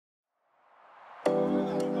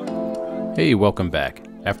Hey, welcome back.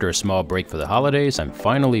 After a small break for the holidays, I'm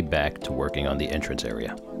finally back to working on the entrance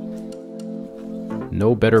area.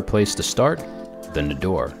 No better place to start than the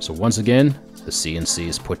door. So once again, the CNC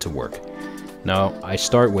is put to work. Now, I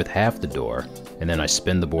start with half the door, and then I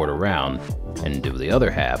spin the board around and do the other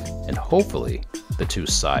half, and hopefully the two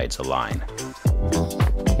sides align.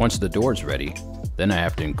 Once the door is ready, then I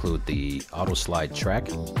have to include the auto slide track,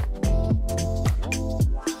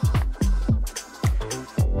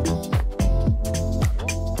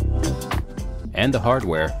 and the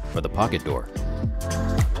hardware for the pocket door.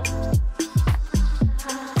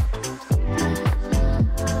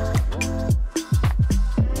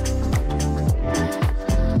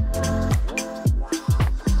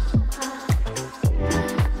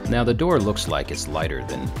 Now the door looks like it's lighter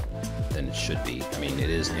than it should be. I mean, it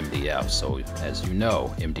is MDF, so as you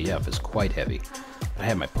know, MDF is quite heavy. But I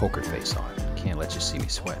have my poker face on. Can't let you see me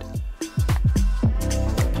sweat.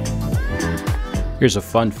 Here's a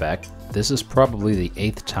fun fact. This is probably the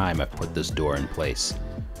 8th time I've put this door in place.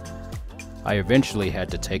 I eventually had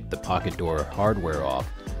to take the pocket door hardware off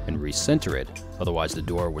and recenter it, otherwise the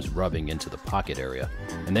door was rubbing into the pocket area.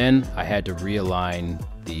 And then I had to realign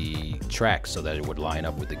the track so that it would line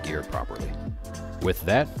up with the gear properly. With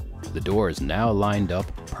that, the door is now lined up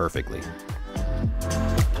perfectly.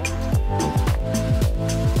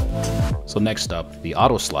 So next up, the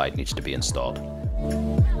auto slide needs to be installed.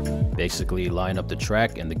 Basically line up the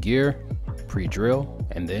track and the gear, pre-drill,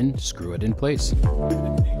 and then screw it in place.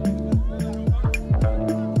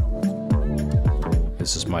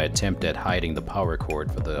 This is my attempt at hiding the power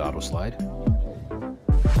cord for the auto slide.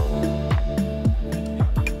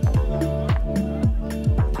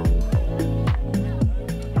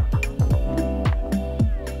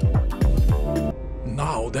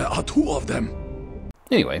 Now there are 2 of them.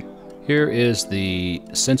 Anyway, here is the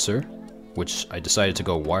sensor, which I decided to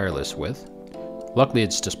go wireless with. Luckily,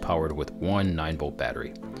 it's just powered with one 9-volt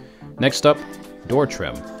battery. Next up, door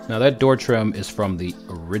trim. Now that door trim is from the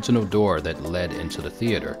original door that led into the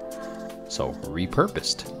theater, so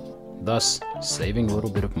repurposed, thus saving a little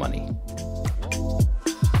bit of money.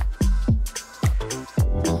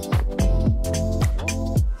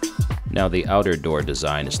 Now the outer door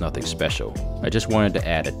design is nothing special. I just wanted to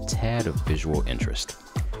add a tad of visual interest.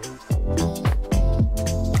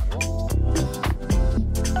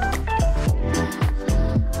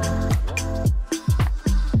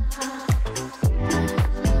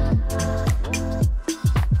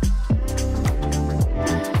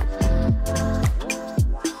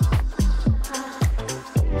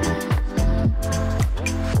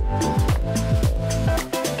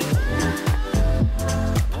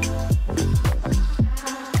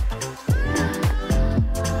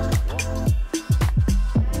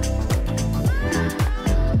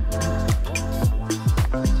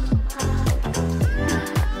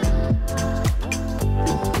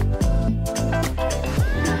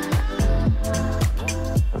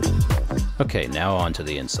 Okay, now on to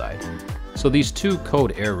the inside. So these 2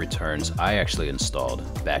 cold air returns I actually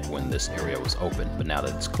installed back when this area was open, but now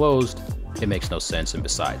that it's closed, it makes no sense, and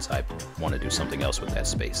besides, I want to do something else with that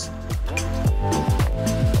space.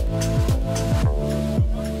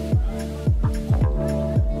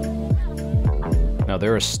 Now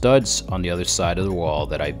there are studs on the other side of the wall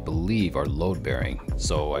that I believe are load-bearing,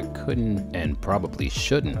 so I couldn't and probably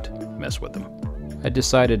shouldn't mess with them. I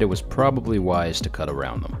decided it was probably wise to cut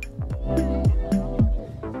around them.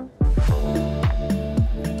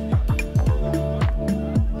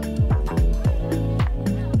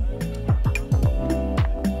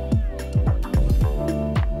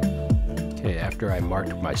 Okay, after I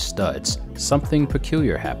marked my studs, something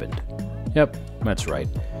peculiar happened. Yep, that's right.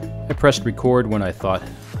 I pressed record when I thought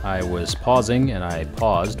I was pausing, and I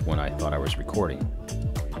paused when I thought I was recording.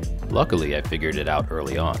 Luckily, I figured it out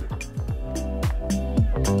early on.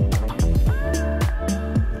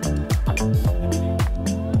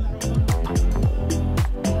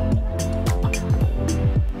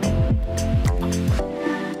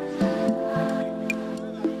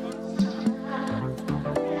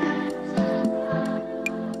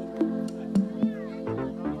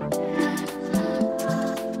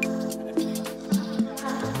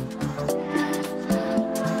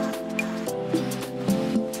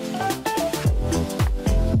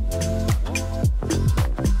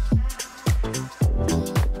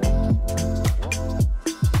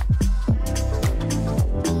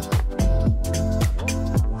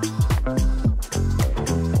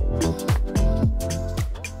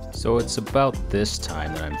 So it's about this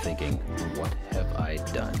time that I'm thinking, what have I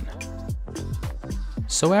done?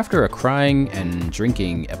 So after a crying and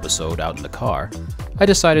drinking episode out in the car, I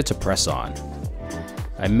decided to press on.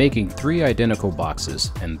 I'm making 3 identical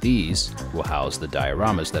boxes, and these will house the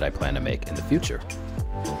dioramas that I plan to make in the future.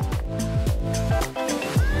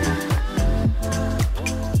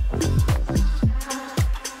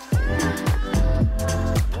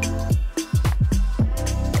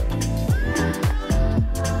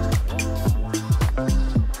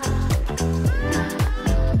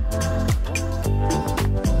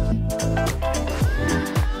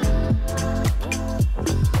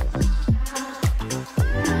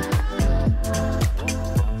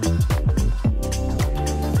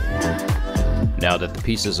 Now that the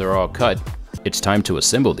pieces are all cut, it's time to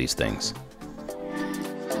assemble these things.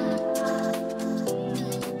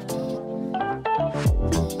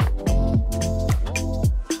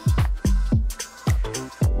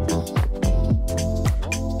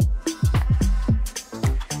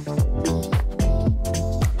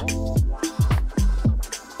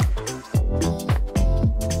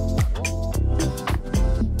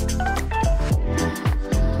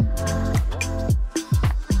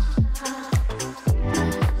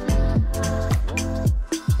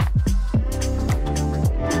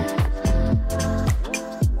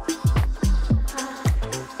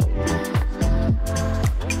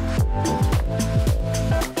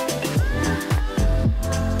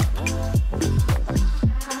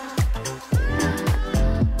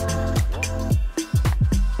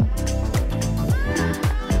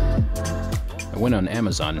 I went on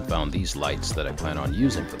Amazon and found these lights that I plan on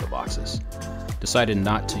using for the boxes. Decided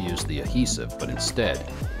not to use the adhesive, but instead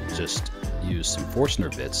just use some Forstner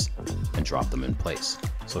bits and drop them in place.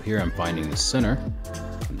 So here I'm finding the center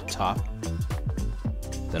and the top.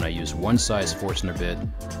 Then I use one size Forstner bit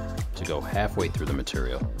to go halfway through the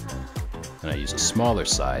material. And I use a smaller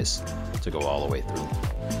size to go all the way through.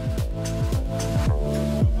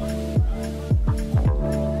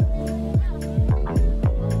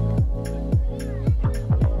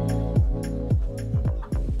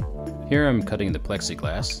 Here I'm cutting the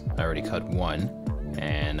plexiglass. I already cut one,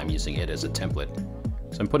 and I'm using it as a template.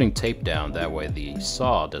 So I'm putting tape down, that way the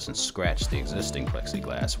saw doesn't scratch the existing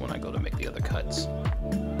plexiglass when I go to make the other cuts.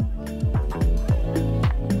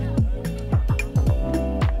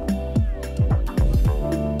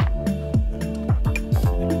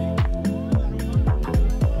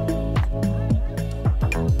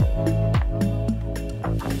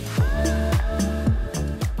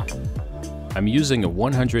 I'm using a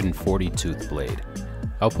 140 tooth blade.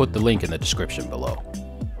 I'll put the link in the description below.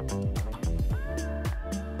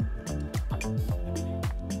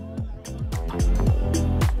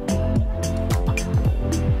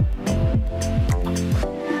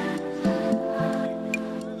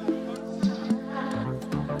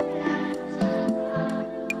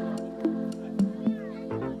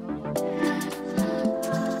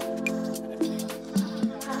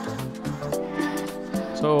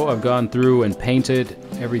 So I've gone through and painted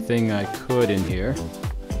everything I could in here,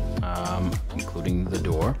 including the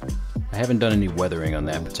door. I haven't done any weathering on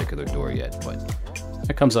that particular door yet, but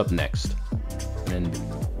that comes up next. And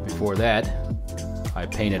before that, I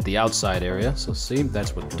painted the outside area, so see,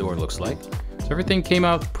 that's what the door looks like. So everything came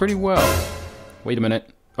out pretty well. Wait a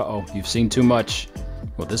minute. Uh-oh, you've seen too much.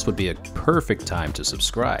 Well, this would be a perfect time to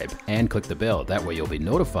subscribe and click the bell. That way you'll be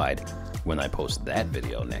notified when I post that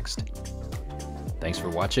video next. Thanks for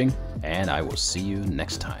watching, and I will see you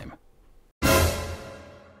next time.